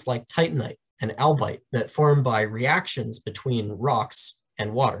minerals like titanite and albite that form by reactions between rocks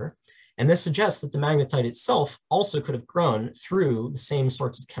and water. And this suggests that the magnetite itself also could have grown through the same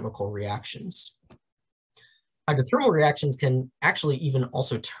sorts of chemical reactions. Hydrothermal reactions can actually even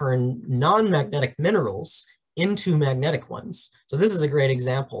also turn non-magnetic minerals into magnetic ones. So this is a great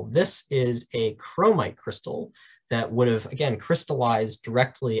example. This is a chromite crystal that would have, again, crystallized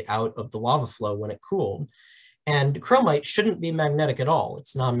directly out of the lava flow when it cooled. And chromite shouldn't be magnetic at all.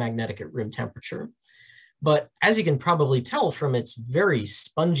 It's non-magnetic at room temperature. But as you can probably tell from its very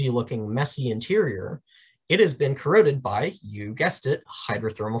spongy looking, messy interior, it has been corroded by, you guessed it,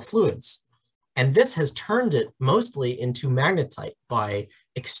 hydrothermal fluids. And this has turned it mostly into magnetite by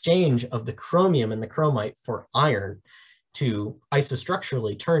exchange of the chromium and the chromite for iron to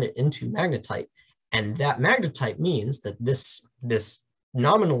isostructurally turn it into magnetite. And that magnetite means that this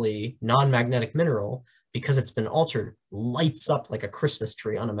nominally non-magnetic mineral, because it's been altered, lights up like a Christmas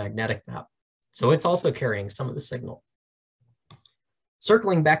tree on a magnetic map. So it's also carrying some of the signal.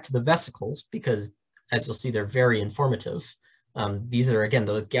 Circling back to the vesicles, because as you'll see, they're very informative. These are, again,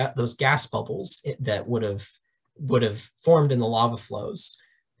 those gas bubbles that would have formed in the lava flows.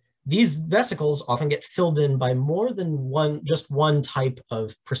 These vesicles often get filled in by more than just one type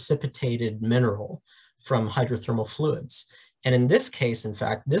of precipitated mineral from hydrothermal fluids. And in this case, in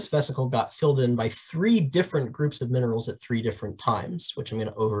fact, this vesicle got filled in by 3 different groups of minerals at 3 different times, which I'm going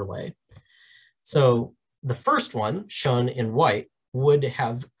to overlay. So the first one, shown in white, would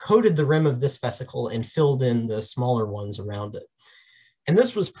have coated the rim of this vesicle and filled in the smaller ones around it. And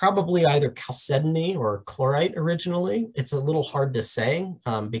this was probably either chalcedony or chlorite originally. It's a little hard to say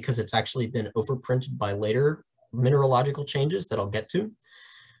because it's actually been overprinted by later mineralogical changes that I'll get to.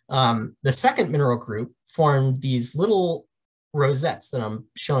 The second mineral group formed these little rosettes that I'm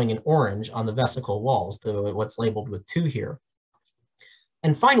showing in orange on the vesicle walls, what's labeled with 2 here.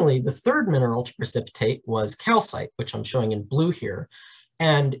 And finally, the third mineral to precipitate was calcite, which I'm showing in blue here.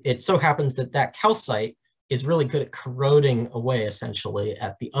 And it so happens that that calcite is really good at corroding away, essentially,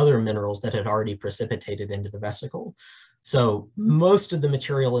 at the other minerals that had already precipitated into the vesicle. So most of the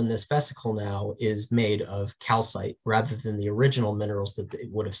material in this vesicle now is made of calcite rather than the original minerals that it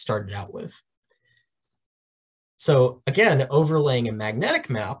would have started out with. So again, overlaying a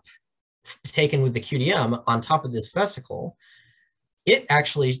magnetic map taken with the QDM on top of this vesicle, it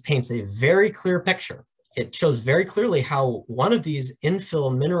actually paints a very clear picture. It shows very clearly how one of these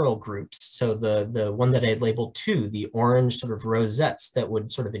infill mineral groups, so the one that I had labeled 2, the orange sort of rosettes that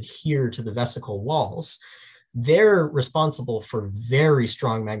would sort of adhere to the vesicle walls, they're responsible for very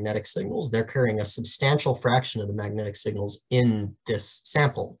strong magnetic signals. They're carrying a substantial fraction of the magnetic signals in this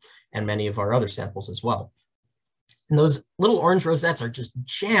sample and many of our other samples as well. And those little orange rosettes are just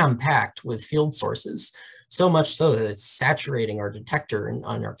jam-packed with field sources, so much so that it's saturating our detector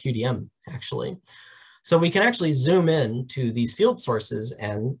on our QDM, actually. So we can actually zoom in to these field sources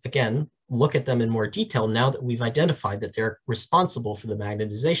and, again, look at them in more detail now that we've identified that they're responsible for the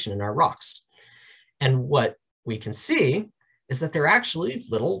magnetization in our rocks. And what we can see is that they're actually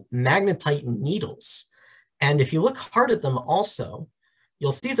little magnetite needles. And if you look hard at them also,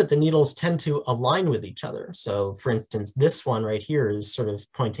 you'll see that the needles tend to align with each other. So for instance, this one right here is sort of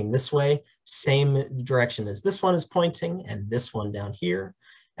pointing this way, same direction as this one is pointing, and this one down here,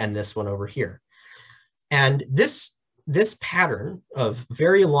 and this one over here. And this pattern of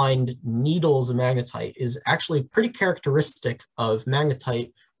very aligned needles of magnetite is actually pretty characteristic of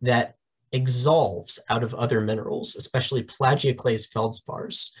magnetite that exsolves out of other minerals, especially plagioclase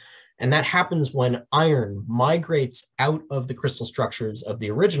feldspars. And that happens when iron migrates out of the crystal structures of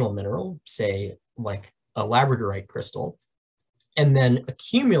the original mineral, say like a labradorite crystal, and then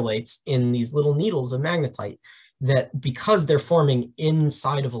accumulates in these little needles of magnetite that, because they're forming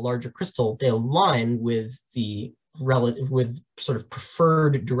inside of a larger crystal, they align with the with sort of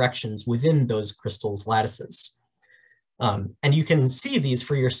preferred directions within those crystals' lattices. And you can see these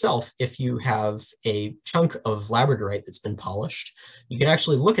for yourself if you have a chunk of labradorite that's been polished. You can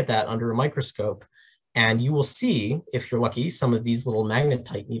actually look at that under a microscope, and you will see, if you're lucky, some of these little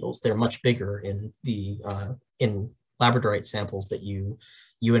magnetite needles. They're much bigger in the in labradorite samples that you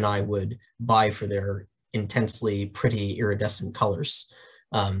and I would buy for their intensely pretty iridescent colors.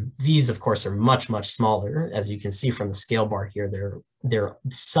 These, of course, are much, much smaller. As you can see from the scale bar here, they're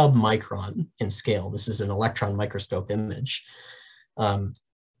sub-micron in scale. This is an electron microscope image.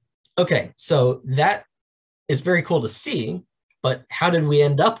 Okay, so that is very cool to see, but how did we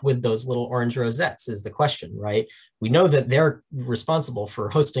end up with those little orange rosettes is the question, right? We know that they're responsible for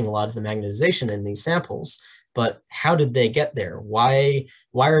hosting a lot of the magnetization in these samples, but how did they get there? Why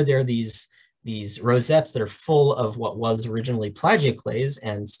are there these rosettes that are full of what was originally plagioclase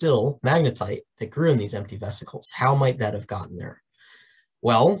and still magnetite that grew in these empty vesicles? How might that have gotten there?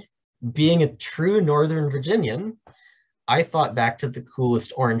 Well, being a true Northern Virginian, I thought back to the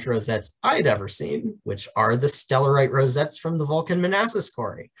coolest orange rosettes I'd ever seen, which are the stellarite rosettes from the Vulcan Manassas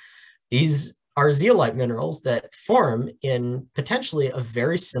quarry. These are zeolite minerals that form in potentially a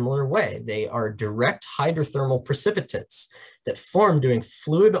very similar way. They are direct hydrothermal precipitates that form doing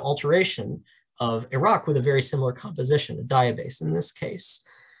fluid alteration of a rock with a very similar composition, a diabase in this case.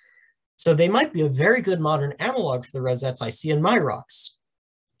 So they might be a very good modern analog for the rosettes I see in my rocks.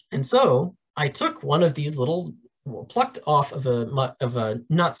 And so I took one of these little, plucked off of a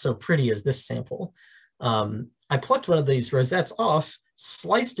not so pretty as this sample. I plucked one of these rosettes off,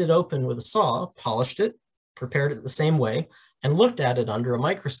 sliced it open with a saw, polished it, prepared it the same way, and looked at it under a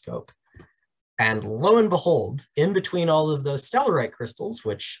microscope. And lo and behold, in between all of those stellarite crystals,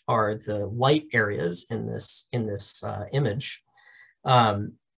 which are the light areas in this image,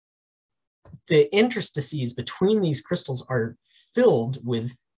 the interstices between these crystals are filled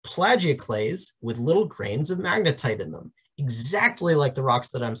with plagioclase with little grains of magnetite in them, exactly like the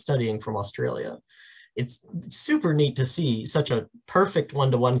rocks that I'm studying from Australia. It's super neat to see such a perfect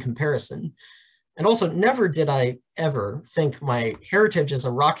one-to-one comparison. And also, never did I ever think my heritage as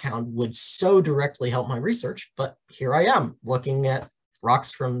a rock hound would so directly help my research, but here I am looking at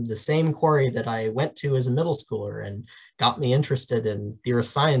rocks from the same quarry that I went to as a middle schooler and got me interested in the earth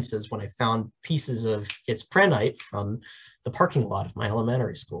sciences when I found pieces of its prehnite from the parking lot of my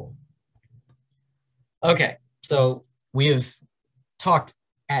elementary school. Okay, so we have talked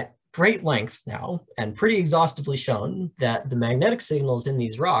at great length now and pretty exhaustively shown that the magnetic signals in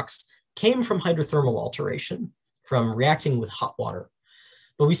these rocks came from hydrothermal alteration, from reacting with hot water.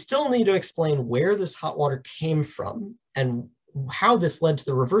 But we still need to explain where this hot water came from and how this led to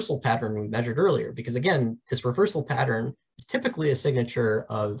the reversal pattern we measured earlier. Because again, this reversal pattern is typically a signature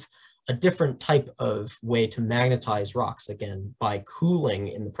of a different type of way to magnetize rocks, again, by cooling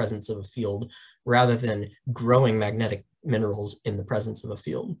in the presence of a field rather than growing magnetic minerals in the presence of a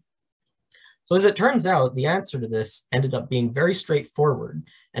field. So as it turns out, the answer to this ended up being very straightforward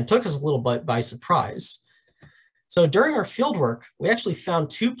and took us a little bit by surprise. So during our fieldwork, we actually found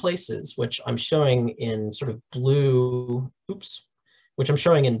two places, which I'm showing in sort of blue, which I'm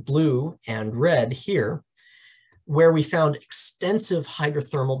showing in blue and red here, where we found extensive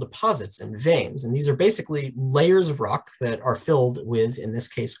hydrothermal deposits and veins. And these are basically layers of rock that are filled with, in this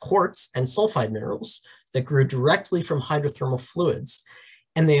case, quartz and sulfide minerals that grew directly from hydrothermal fluids.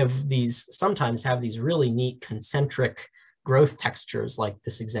 And they have these, sometimes have these really neat concentric growth textures like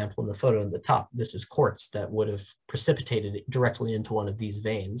this example in the photo at the top. This is quartz that would have precipitated directly into one of these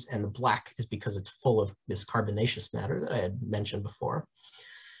veins, and the black is because it's full of this carbonaceous matter that I had mentioned before.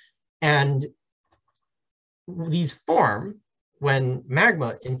 And these form when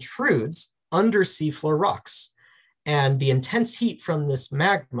magma intrudes under seafloor rocks, and the intense heat from this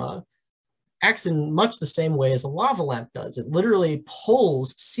magma acts in much the same way as a lava lamp does. It literally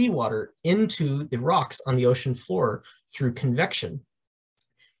pulls seawater into the rocks on the ocean floor through convection.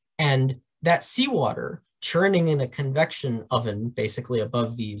 And that seawater churning in a convection oven, basically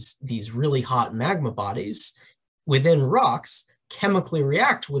above these really hot magma bodies within rocks, chemically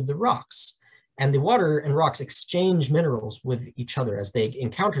react with the rocks. And the water and rocks exchange minerals with each other as they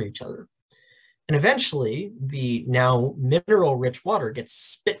encounter each other. And eventually, the now mineral-rich water gets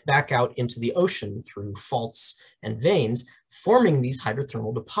spit back out into the ocean through faults and veins, forming these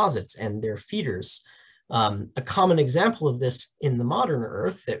hydrothermal deposits and their feeders. A common example of this in the modern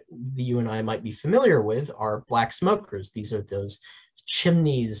Earth that you and I might be familiar with are black smokers. These are those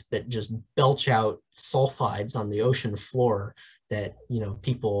chimneys that just belch out sulfides on the ocean floor that, you know,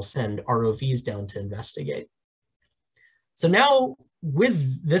 people send ROVs down to investigate. So now,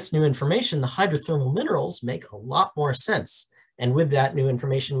 with this new information, the hydrothermal minerals make a lot more sense. And with that new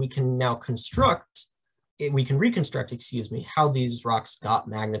information, we can now reconstruct, excuse me, how these rocks got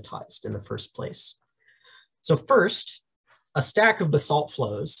magnetized in the first place. So first, a stack of basalt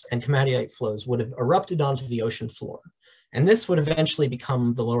flows and komatiite flows would have erupted onto the ocean floor. And this would eventually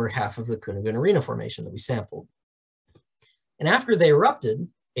become the lower half of the Cunha-Gunnerina Formation that we sampled. And after they erupted,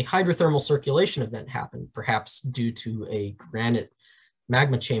 a hydrothermal circulation event happened, perhaps due to a granite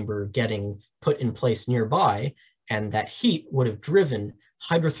magma chamber getting put in place nearby, and that heat would have driven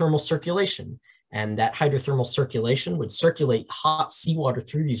hydrothermal circulation. And that hydrothermal circulation would circulate hot seawater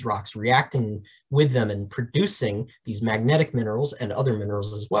through these rocks, reacting with them and producing these magnetic minerals and other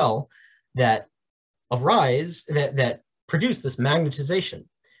minerals as well that arise, that produce this magnetization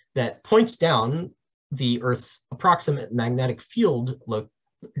that points down the Earth's approximate magnetic field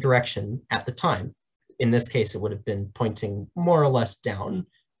direction at the time. In this case, it would have been pointing more or less down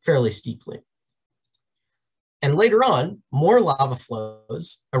fairly steeply. And later on, more lava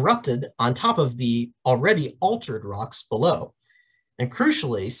flows erupted on top of the already altered rocks below. And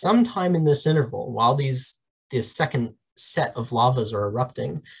crucially, sometime in this interval, while this second set of lavas are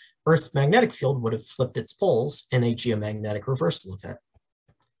erupting, Earth's magnetic field would have flipped its poles in a geomagnetic reversal event.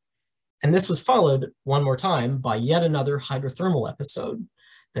 And this was followed one more time by yet another hydrothermal episode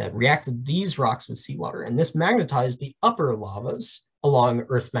that reacted these rocks with seawater. And this magnetized the upper lavas along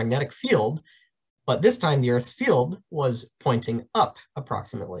Earth's magnetic field. But this time the Earth's field was pointing up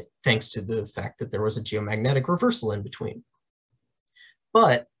approximately, thanks to the fact that there was a geomagnetic reversal in between.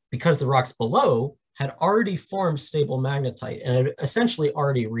 But because the rocks below had already formed stable magnetite and had essentially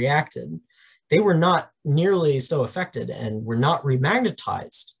already reacted, they were not nearly so affected and were not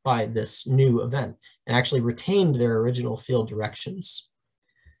remagnetized by this new event and actually retained their original field directions.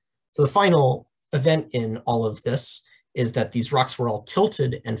 So the final event in all of this is that these rocks were all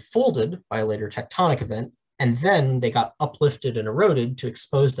tilted and folded by a later tectonic event, and then they got uplifted and eroded to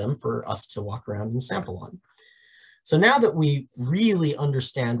expose them for us to walk around and sample on. So now that we really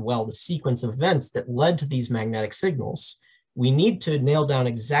understand well the sequence of events that led to these magnetic signals, we need to nail down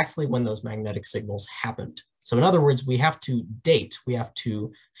exactly when those magnetic signals happened. So in other words, we have to date, we have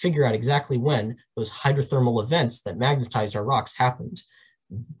to figure out exactly when those hydrothermal events that magnetized our rocks happened.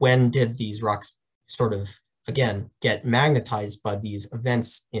 When did these rocks sort of, again, get magnetized by these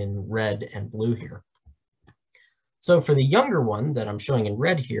events in red and blue here? So for the younger one that I'm showing in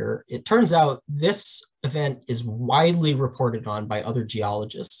red here, it turns out this event is widely reported on by other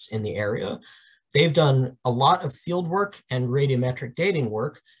geologists in the area. They've done a lot of field work and radiometric dating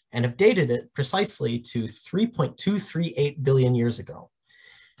work and have dated it precisely to 3.238 billion years ago.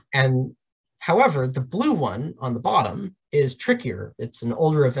 And however, the blue one on the bottom is trickier. It's an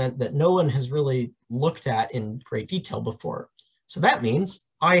older event that no one has really looked at in great detail before. So that means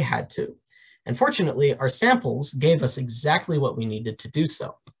I had to. And fortunately, our samples gave us exactly what we needed to do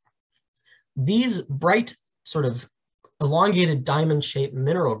so. These bright sort of elongated diamond-shaped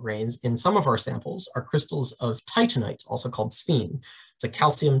mineral grains in some of our samples are crystals of titanite, also called sphene. It's a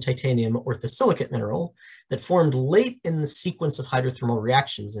calcium titanium orthosilicate mineral that formed late in the sequence of hydrothermal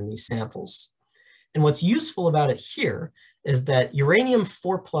reactions in these samples. And what's useful about it here is that uranium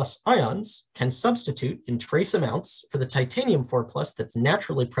 4+ ions can substitute in trace amounts for the titanium 4+ that's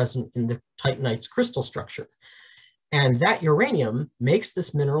naturally present in the titanite's crystal structure. And that uranium makes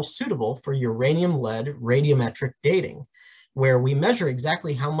this mineral suitable for uranium-lead radiometric dating. where we measure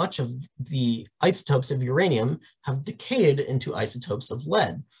exactly how much of the isotopes of uranium have decayed into isotopes of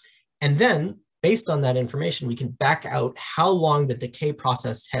lead. And then, based on that information, we can back out how long the decay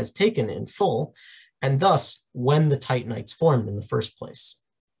process has taken in full, and thus when the titanites formed in the first place.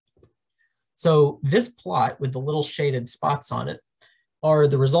 So this plot with the little shaded spots on it are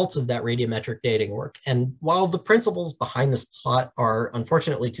the results of that radiometric dating work. And while the principles behind this plot are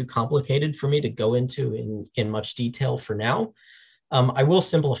unfortunately too complicated for me to go into in much detail for now, I will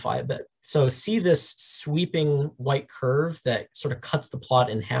simplify a bit. So see this sweeping white curve that sort of cuts the plot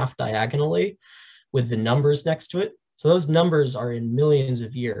in half diagonally with the numbers next to it. So those numbers are in millions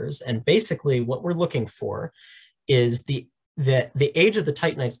of years. And basically what we're looking for is the age of the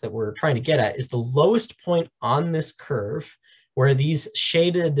titanites that we're trying to get at is the lowest point on this curve where these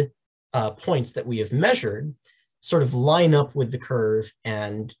shaded points that we have measured sort of line up with the curve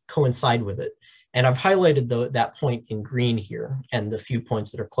and coincide with it. And I've highlighted that point in green here and the few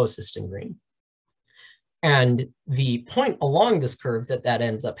points that are closest in green. And the point along this curve that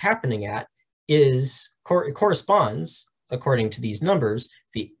ends up happening at corresponds, according to these numbers,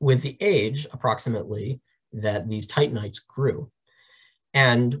 with the age approximately that these titanites grew.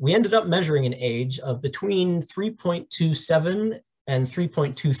 And we ended up measuring an age of between 3.27 and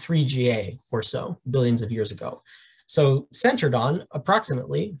 3.23 GA or so, billions of years ago. So centered on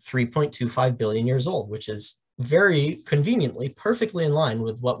approximately 3.25 billion years old, which is very conveniently perfectly in line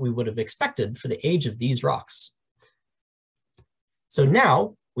with what we would have expected for the age of these rocks. So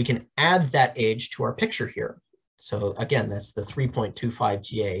now we can add that age to our picture here. So again, that's the 3.25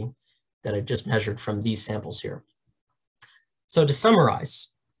 GA that I've just measured from these samples here. So to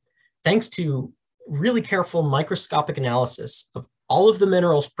summarize, thanks to really careful microscopic analysis of all of the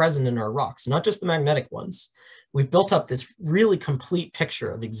minerals present in our rocks, not just the magnetic ones, we've built up this really complete picture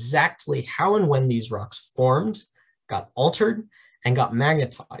of exactly how and when these rocks formed, got altered, and got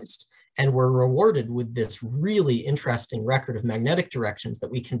magnetized, and were rewarded with this really interesting record of magnetic directions that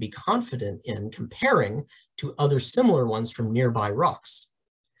we can be confident in comparing to other similar ones from nearby rocks.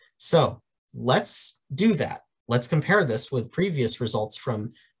 So let's do that. Let's compare this with previous results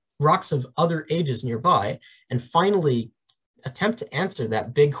from rocks of other ages nearby and finally attempt to answer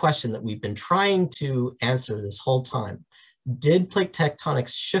that big question that we've been trying to answer this whole time. Did plate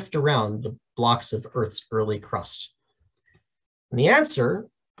tectonics shift around the blocks of Earth's early crust? And the answer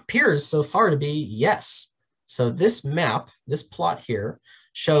appears so far to be yes. So this map, this plot here,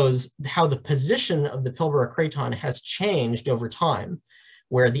 shows how the position of the Pilbara craton has changed over time,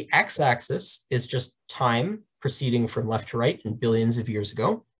 where the x-axis is just time proceeding from left to right in billions of years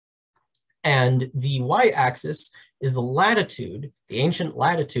ago. And the y-axis is the latitude, the ancient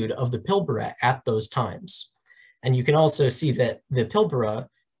latitude of the Pilbara at those times. And you can also see that the Pilbara,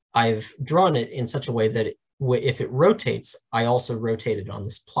 I've drawn it in such a way that if it rotates, I also rotate it on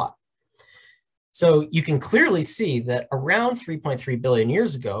this plot. So you can clearly see that around 3.3 billion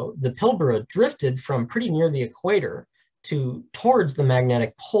years ago, the Pilbara drifted from pretty near the equator towards the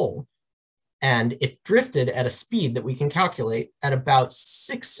magnetic pole. And it drifted at a speed that we can calculate at about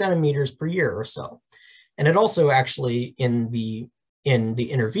 6 centimeters per year or so. And it also actually, in the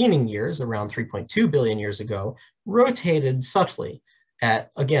intervening years, around 3.2 billion years ago, rotated subtly at,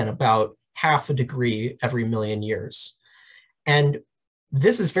 again, about half a degree every million years. And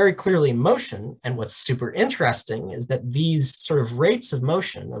this is very clearly motion. And what's super interesting is that these sort of rates of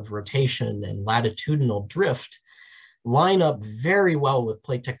motion, of rotation and latitudinal drift, line up very well with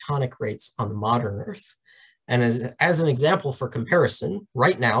plate tectonic rates on the modern Earth. And as an example for comparison,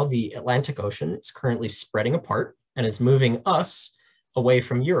 right now, the Atlantic Ocean is currently spreading apart and is moving us away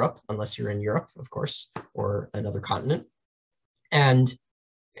from Europe, unless you're in Europe, of course, or another continent. And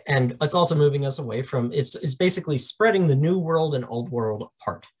it's also moving us away from, it's basically spreading the New World and Old World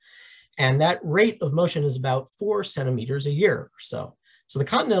apart. And that rate of motion is about 4 centimeters a year or so. So the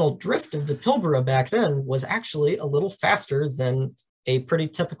continental drift of the Pilbara back then was actually a little faster than a pretty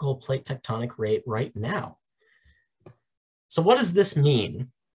typical plate tectonic rate right now. So what does this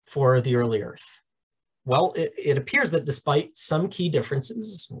mean for the early Earth? Well, it appears that despite some key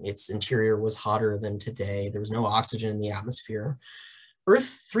differences, its interior was hotter than today, there was no oxygen in the atmosphere,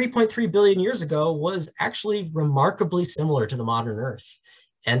 Earth 3.3 billion years ago was actually remarkably similar to the modern Earth,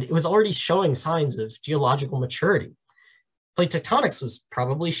 and it was already showing signs of geological maturity. Plate tectonics was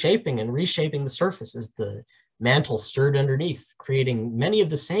probably shaping and reshaping the surface as the mantle stirred underneath, creating many of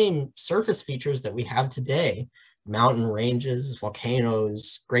the same surface features that we have today: mountain ranges,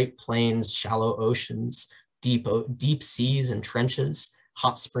 volcanoes, great plains, shallow oceans, deep seas and trenches,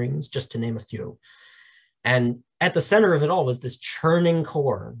 hot springs, just to name a few. And at the center of it all was this churning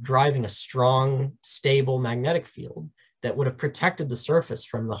core driving a strong, stable magnetic field that would have protected the surface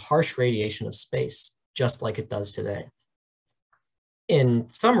from the harsh radiation of space, just like it does today. In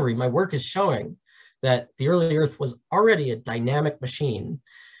summary, my work is showing that the early Earth was already a dynamic machine,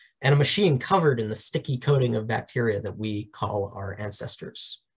 and a machine covered in the sticky coating of bacteria that we call our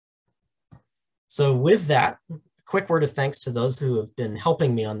ancestors. So with that, a quick word of thanks to those who have been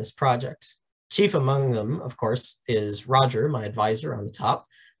helping me on this project. Chief among them, of course, is Roger, my advisor on the top,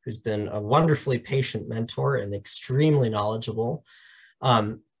 who's been a wonderfully patient mentor and extremely knowledgeable.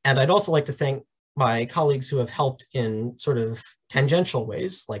 And I'd also like to thank my colleagues who have helped in sort of tangential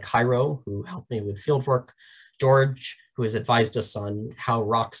ways, like Jairo, who helped me with fieldwork, George, who has advised us on how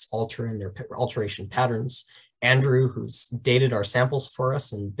rocks alter in their alteration patterns, Andrew, who's dated our samples for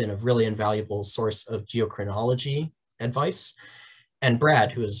us and been a really invaluable source of geochronology advice, and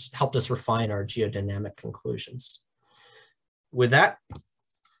Brad, who has helped us refine our geodynamic conclusions. With that,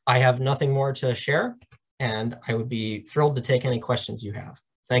 I have nothing more to share, and I would be thrilled to take any questions you have.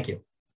 Thank you.